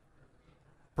to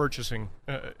purchasing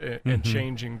and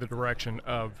changing the direction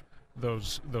of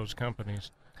those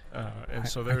companies, and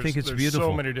so I think it's there's beautiful.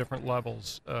 so many different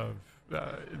levels of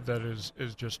that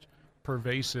is just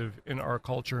pervasive in our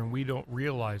culture, and we don't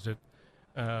realize it,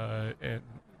 and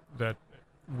that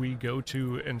we go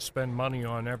to and spend money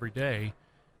on every day,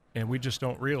 and we just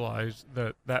don't realize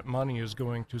that money is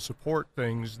going to support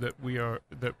things that we are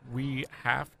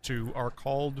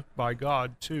called by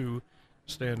God to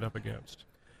stand up against.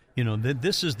 You know,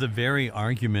 this is the very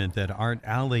argument that Art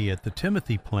Alley at the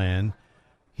Timothy Plan,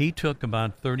 he took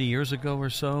about 30 years ago or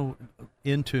so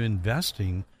into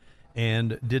investing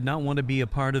and did not want to be a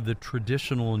part of the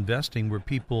traditional investing where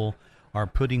people are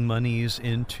putting monies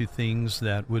into things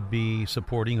that would be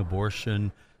supporting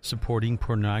abortion, supporting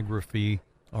pornography,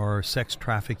 or sex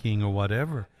trafficking or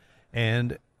whatever.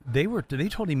 And they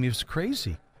told him he was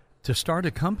crazy to start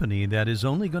a company that is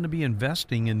only going to be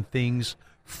investing in things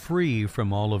free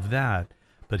from all of that.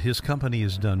 But his company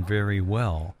has done very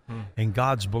well, and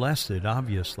God's blessed it,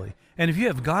 obviously. And if you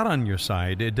have God on your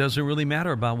side, it doesn't really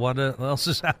matter about what else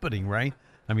is happening, right?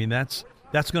 I mean, that's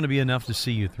going to be enough to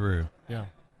see you through. Yeah,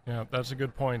 that's a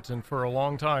good point. And for a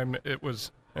long time,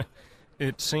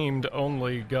 it seemed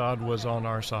only God was on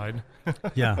our side.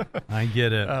 Yeah, I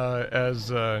get it.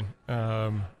 As a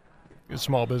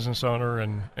small business owner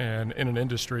and in an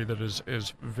industry that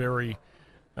is very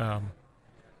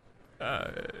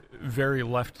very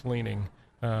left-leaning,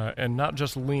 and not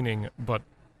just leaning, but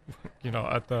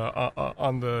at the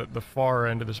on the far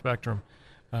end of the spectrum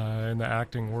in the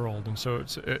acting world, and so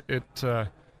it's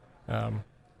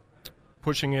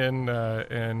pushing in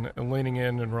and leaning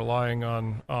in and relying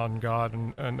on God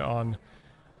and on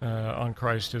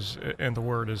Christ and the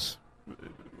Word is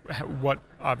what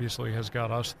obviously has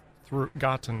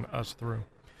gotten us through.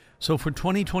 So for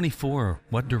 2024,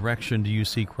 what direction do you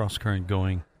see CrossCurrent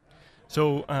going?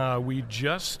 So we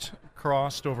just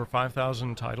crossed over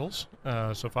 5,000 titles,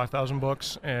 so 5,000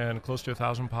 books and close to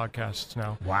 1,000 podcasts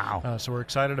now. Wow. So we're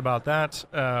excited about that.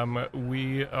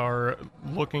 We are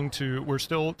we're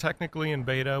still technically in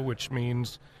beta, which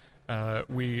means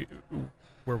we're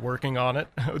working on it.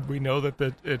 We know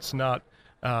that it's not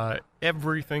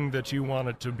everything that you want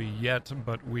it to be yet,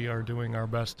 but we are doing our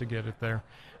best to get it there.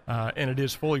 And it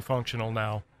is fully functional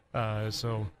now.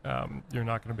 So you're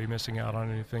not going to be missing out on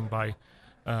anything by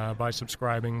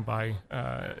subscribing, by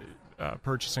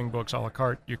purchasing books a la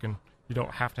carte. You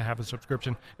don't have to have a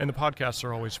subscription, and the podcasts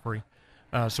are always free.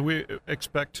 So we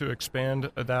expect to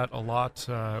expand that a lot.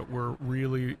 We're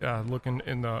really looking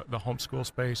in the homeschool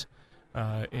space,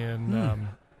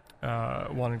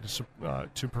 wanting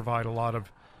to provide a lot of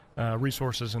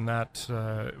resources in that,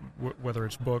 whether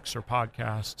it's books or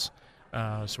podcasts.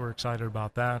 So we're excited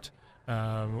about that.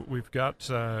 We've got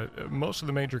most of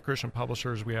the major Christian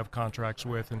publishers we have contracts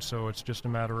with, and so it's just a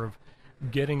matter of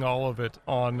getting all of it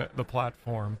on the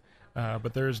platform.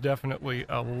 But there's definitely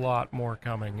a lot more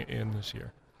coming in this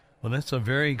year. Well, that's a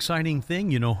very exciting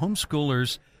thing.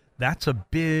 Homeschoolers, that's a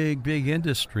big, big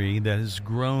industry that has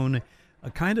grown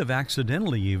kind of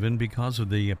accidentally even because of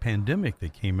the pandemic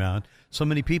that came out. So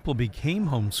many people became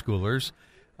homeschoolers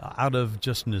out of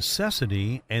just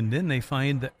necessity, and then they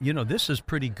find that, this is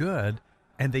pretty good,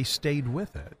 and they stayed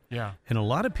with it. Yeah. And a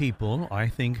lot of people, I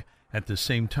think, at the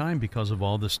same time, because of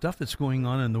all the stuff that's going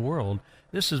on in the world,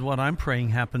 this is what I'm praying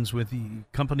happens with the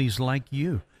companies like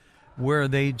you, where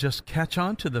they just catch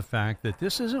on to the fact that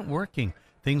this isn't working.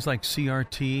 Things like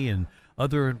CRT and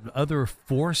other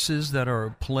forces that are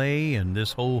at play, and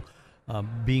this whole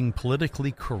being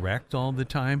politically correct all the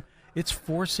time, it's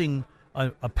forcing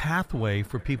a pathway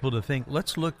for people to think,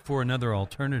 let's look for another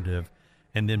alternative,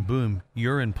 and then boom,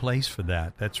 you're in place for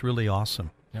that. That's really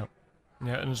awesome. Yep.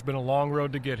 Yeah, and it's been a long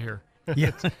road to get here.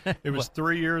 Yeah. It was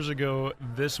 3 years ago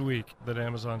this week that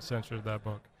Amazon censored that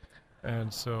book.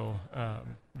 And so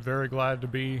very glad to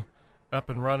be up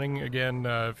and running again.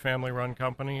 Family-run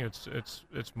company. It's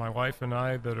my wife and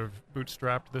I that have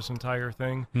bootstrapped this entire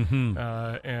thing,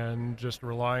 and just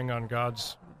relying on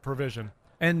God's provision.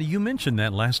 And you mentioned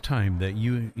that last time that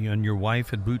you and your wife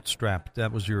had bootstrapped.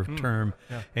 That was your term.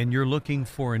 Yeah. And you're looking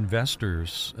for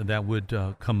investors that would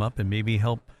come up and maybe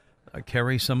help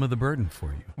carry some of the burden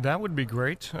for you. That would be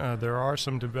great. There are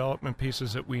some development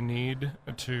pieces that we need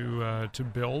to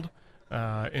build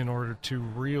in order to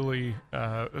really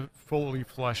fully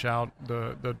flesh out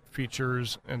the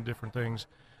features and different things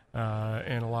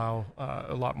and allow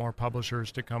a lot more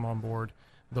publishers to come on board,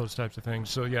 those types of things.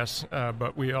 So yes,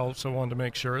 but we also want to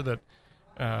make sure that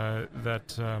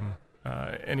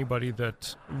anybody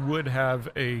that would have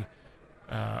an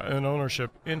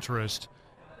ownership interest,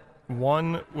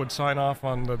 one, would sign off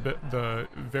on the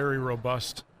very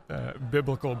robust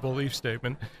biblical belief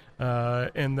statement,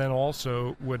 and then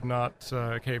also would not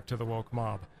cave to the woke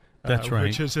mob. That's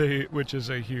right. Which is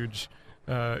a huge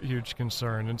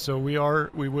concern. And so we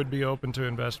would be open to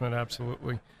investment,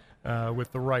 absolutely,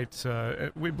 with the right.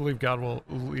 We believe God will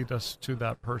lead us to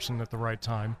that person at the right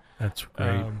time. That's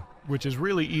great. Which is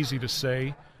really easy to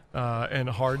say. And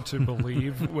hard to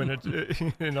believe when it,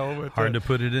 hard to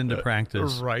put it into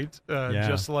practice. Right.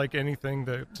 Just like anything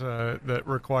that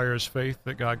requires faith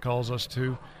that God calls us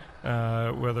to,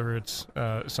 whether it's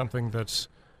something that's,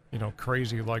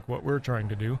 crazy like what we're trying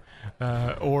to do,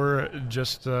 or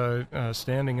just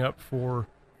standing up for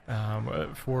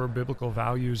biblical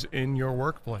values in your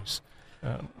workplace.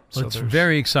 So it's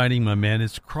very exciting, my man.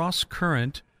 It's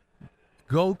Crosscurrent.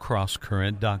 Go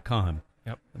crosscurrent.com.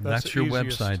 Yep, that's your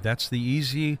website. That's the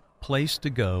easy place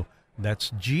to go. That's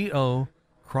Go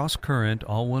Crosscurrent,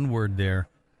 all one word there,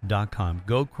 .com.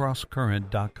 Go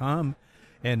crosscurrent.com.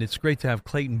 And it's great to have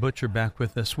Claton Butcher back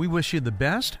with us. We wish you the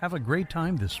best. Have a great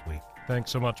time this week.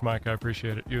 Thanks so much, Mike. I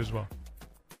appreciate it. You as well.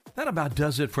 That about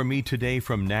does it for me today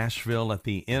from Nashville at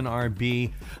the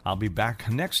NRB. I'll be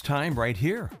back next time right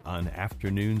here on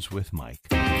Afternoons with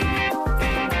Mike.